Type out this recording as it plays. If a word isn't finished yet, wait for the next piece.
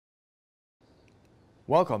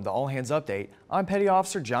Welcome to All Hands Update. I'm Petty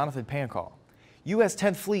Officer Jonathan Pancall. U.S.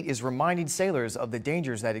 10th Fleet is reminding sailors of the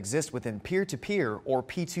dangers that exist within peer-to-peer or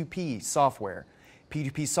P2P software.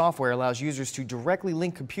 P2P software allows users to directly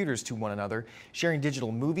link computers to one another, sharing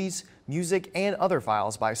digital movies, music, and other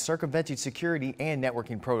files by circumventing security and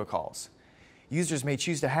networking protocols. Users may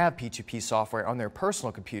choose to have P2P software on their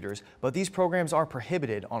personal computers, but these programs are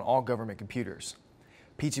prohibited on all government computers.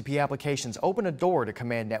 P2P applications open a door to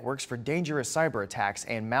command networks for dangerous cyber attacks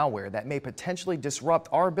and malware that may potentially disrupt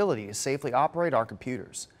our ability to safely operate our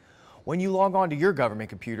computers. When you log on to your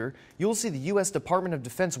government computer, you'll see the U.S. Department of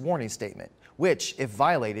Defense warning statement, which, if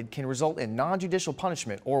violated, can result in non-judicial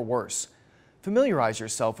punishment or worse. Familiarize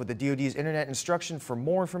yourself with the DoD's Internet instruction for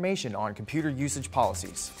more information on computer usage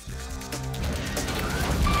policies.